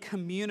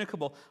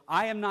incommunicable.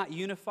 I am not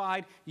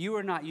unified. You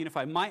are not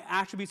unified. My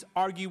attributes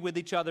argue with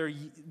each other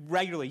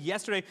regularly.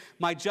 Yesterday,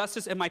 my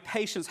justice and my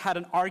patience had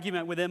an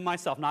argument within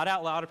myself. Not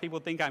out loud, or people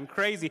think I'm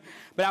crazy,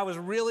 but I was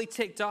really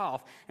ticked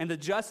off. And the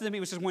justice in me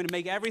was just going to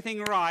make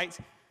everything right.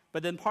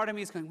 But then part of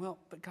me is going, well,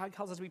 but God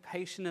calls us to be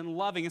patient and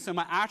loving. And so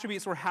my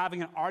attributes were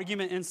having an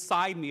argument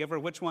inside me over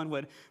which one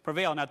would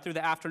prevail. Now, through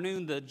the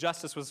afternoon, the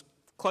justice was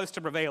close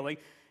to prevailing.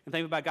 And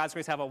thank you, by God's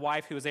grace, I have a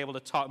wife who was able to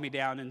talk me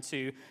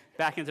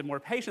back into more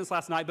patience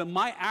last night. But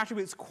my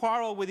attributes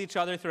quarrel with each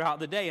other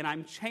throughout the day, and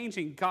I'm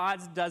changing.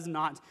 God does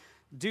not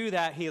do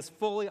that. He is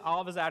fully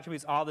all of his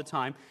attributes all the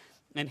time,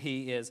 and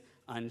he is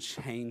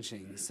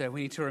unchanging. So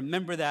we need to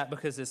remember that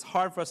because it's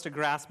hard for us to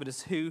grasp, but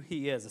it's who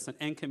he is. It's an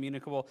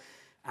incommunicable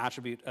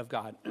attribute of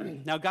God.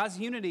 Now, God's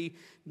unity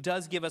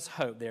does give us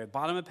hope there.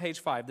 Bottom of page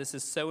 5, this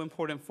is so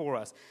important for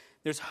us.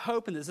 There's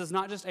hope in this. This is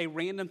not just a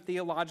random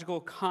theological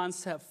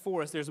concept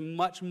for us. There's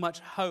much, much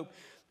hope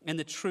in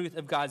the truth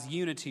of God's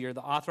unity, or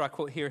the author I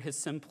quote here, his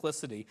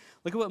simplicity.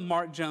 Look at what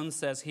Mark Jones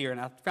says here,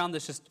 and I found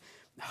this just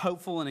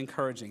hopeful and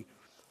encouraging.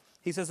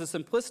 He says, the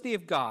simplicity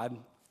of God,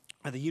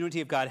 or the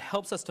unity of God,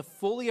 helps us to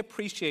fully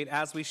appreciate,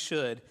 as we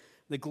should,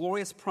 the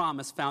glorious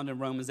promise found in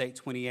Romans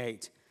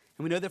 8:28.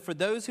 And we know that for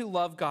those who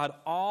love God,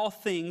 all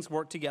things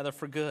work together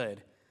for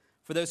good,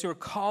 for those who are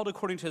called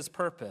according to his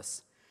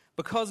purpose.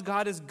 Because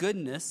God is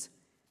goodness,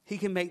 he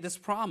can make this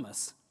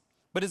promise.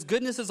 But his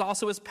goodness is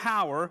also his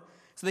power,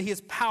 so that he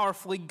is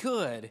powerfully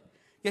good.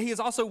 Yet he is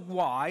also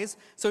wise,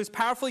 so he's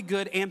powerfully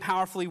good and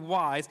powerfully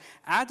wise.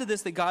 Add to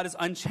this that God is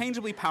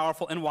unchangeably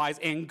powerful and wise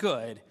and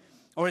good.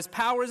 Or his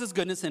power is his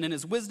goodness, and in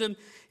his wisdom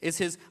is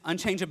his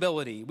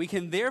unchangeability. We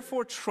can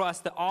therefore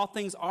trust that all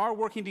things are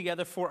working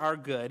together for our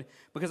good,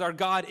 because our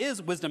God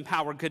is wisdom,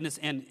 power, goodness,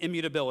 and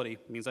immutability.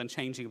 It means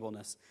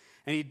unchangeableness.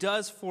 And he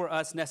does for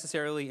us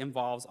necessarily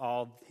involves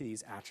all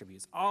these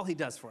attributes. All he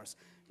does for us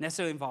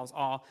necessarily involves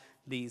all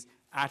these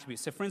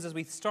attributes. So friends, as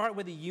we start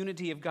with the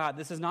unity of God,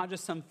 this is not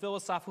just some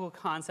philosophical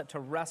concept to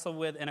wrestle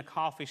with in a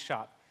coffee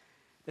shop.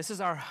 This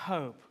is our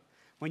hope.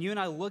 When you and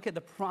I look at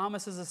the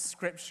promises of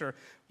Scripture,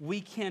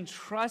 we can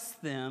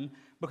trust them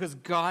because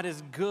God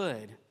is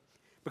good.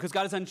 Because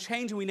God is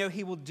unchanging, we know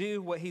he will do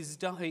what he's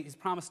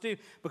promised to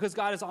do. Because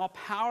God is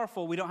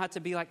all-powerful, we don't have to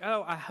be like,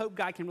 oh, I hope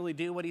God can really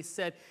do what he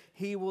said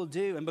he will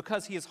do. And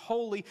because he is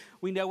holy,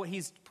 we know what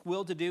he's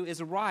willed to do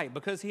is right.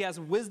 Because he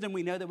has wisdom,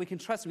 we know that we can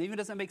trust him. Even if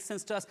it doesn't make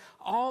sense to us,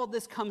 all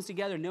this comes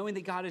together, knowing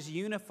that God is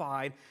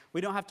unified. We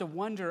don't have to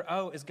wonder,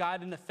 oh, is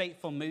God in a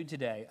faithful mood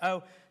today?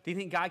 Oh, do you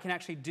think God can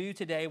actually do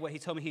today what he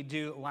told me he'd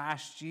do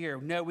last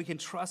year? No, we can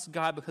trust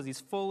God because he's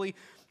fully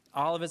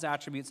all of his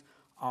attributes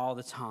all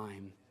the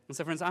time. And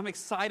so, friends, I'm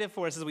excited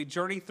for us as we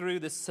journey through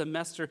this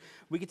semester.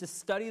 We get to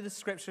study the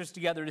Scriptures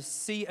together to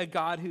see a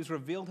God who's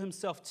revealed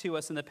himself to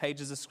us in the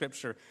pages of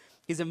Scripture.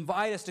 He's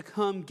invited us to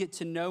come get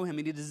to know him,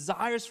 and he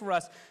desires for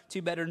us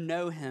to better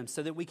know him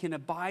so that we can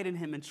abide in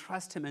him and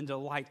trust him and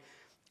delight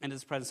in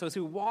his presence. So as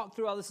we walk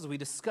through all this, as we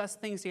discuss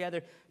things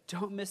together,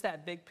 don't miss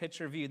that big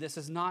picture view. This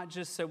is not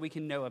just so we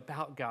can know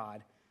about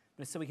God,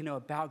 but it's so we can know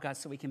about God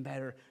so we can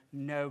better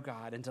know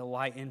God and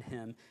delight in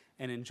him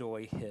and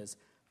enjoy his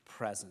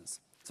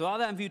presence. So all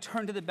that in view,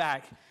 turn to the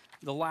back,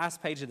 the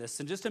last page of this.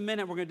 In just a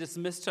minute, we're going to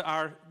dismiss to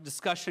our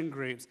discussion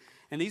groups.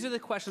 And these are the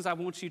questions I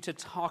want you to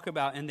talk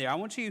about in there. I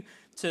want you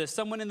to,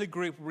 someone in the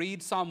group,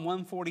 read Psalm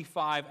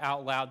 145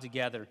 out loud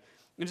together.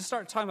 And just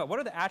start talking about what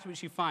are the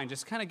attributes you find.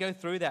 Just kind of go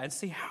through that and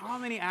see how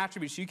many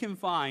attributes you can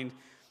find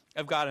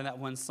of God in that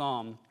one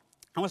psalm.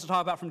 I want us to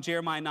talk about from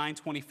Jeremiah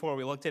 9:24.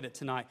 We looked at it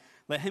tonight.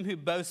 Let him who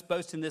boasts,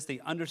 boast in this, that he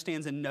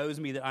understands and knows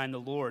me, that I am the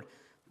Lord.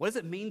 What does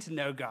it mean to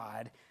know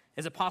God?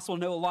 Is it possible to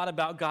know a lot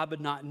about God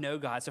but not know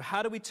God? So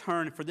how do we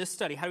turn, for this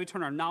study, how do we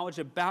turn our knowledge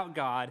about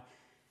God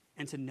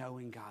into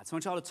knowing God? So I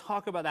want y'all to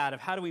talk about that, of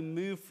how do we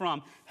move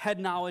from head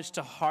knowledge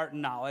to heart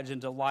knowledge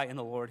and delight in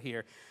the Lord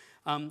here.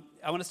 I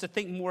want us to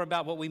think more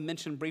about what we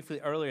mentioned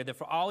briefly earlier, that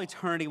for all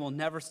eternity we'll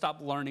never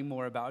stop learning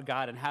more about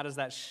God. And how does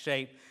that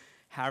shape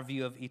our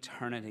view of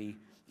eternity?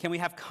 Can we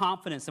have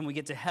confidence when we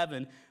get to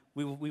heaven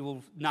we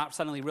will not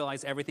suddenly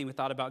realize everything we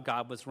thought about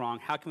God was wrong?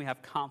 How can we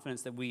have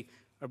confidence that we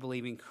are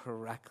believing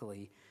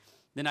correctly?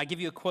 Then I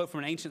give you a quote from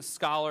an ancient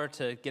scholar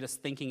to get us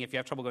thinking. If you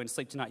have trouble going to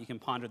sleep tonight, you can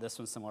ponder this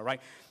one somewhere, right?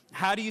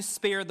 How do you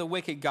spare the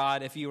wicked,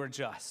 God, if you are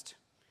just?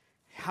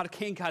 How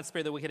can God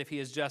spare the wicked if he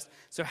is just?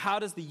 So how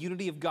does the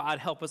unity of God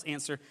help us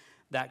answer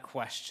that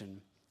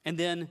question? And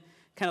then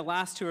kind of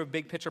last two are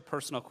big picture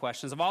personal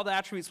questions. Of all the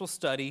attributes we'll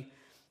study,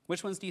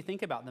 which ones do you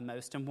think about the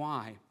most and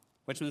why?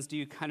 Which ones do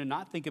you kind of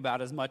not think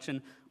about as much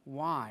and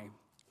why?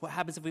 What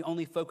happens if we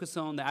only focus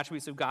on the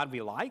attributes of God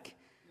we like?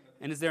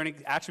 And is there an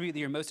attribute that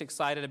you're most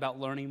excited about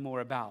learning more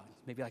about?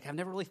 Maybe like, I've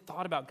never really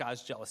thought about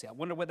God's jealousy. I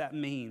wonder what that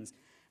means.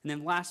 And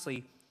then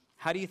lastly,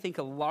 how do you think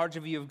a larger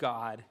view of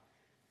God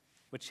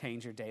would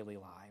change your daily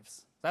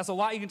lives? That's a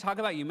lot you can talk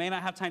about. You may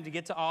not have time to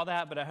get to all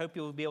that, but I hope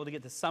you'll be able to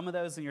get to some of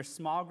those in your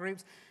small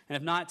groups. And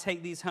if not,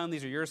 take these home.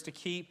 These are yours to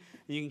keep.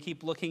 And you can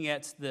keep looking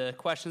at the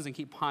questions and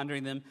keep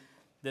pondering them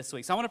this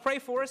week. So I want to pray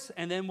for us,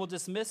 and then we'll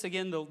dismiss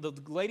again. The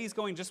ladies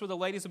going just where the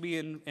ladies will be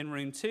in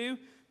room 2.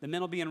 The men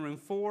will be in room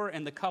 4,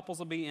 and the couples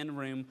will be in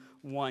room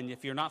 1.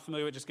 If you're not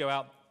familiar with it, just go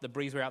out the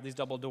breezeway, out these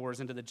double doors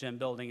into the gym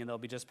building, and they'll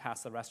be just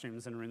past the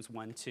restrooms in rooms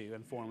 1, 2,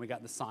 and 4. And we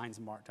got the signs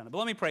marked on it. But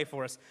let me pray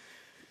for us.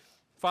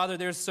 Father,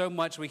 there's so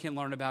much we can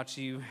learn about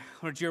you.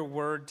 Lord, your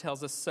word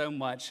tells us so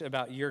much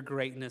about your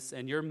greatness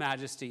and your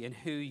majesty and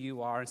who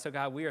you are. And so,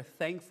 God, we are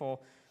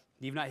thankful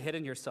you've not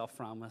hidden yourself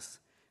from us.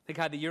 Thank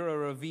God that you're a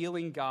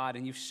revealing God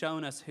and you've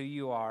shown us who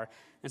you are.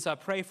 And so I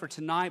pray for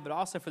tonight, but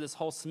also for this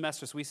whole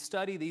semester, as we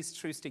study these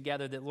truths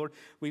together, that, Lord,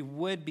 we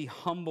would be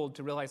humbled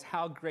to realize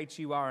how great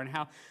you are and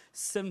how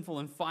sinful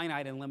and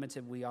finite and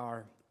limited we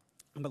are.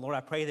 But Lord,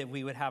 I pray that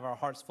we would have our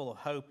hearts full of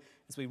hope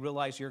as we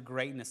realize your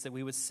greatness, that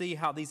we would see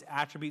how these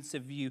attributes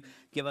of you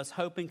give us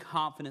hope and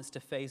confidence to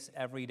face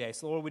every day.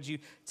 So Lord, would you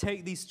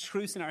take these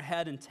truths in our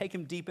head and take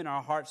them deep in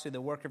our hearts through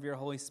the work of your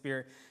Holy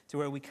Spirit to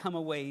where we come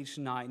away each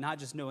night, not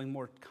just knowing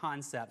more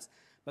concepts,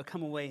 but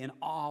come away in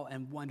awe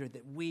and wonder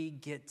that we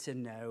get to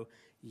know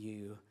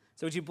you.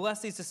 So would you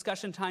bless these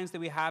discussion times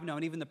that we have now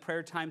and even the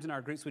prayer times in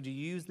our groups? Would you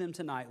use them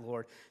tonight,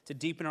 Lord, to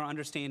deepen our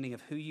understanding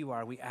of who you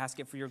are? We ask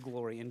it for your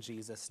glory in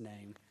Jesus'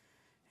 name.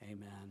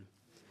 Amen.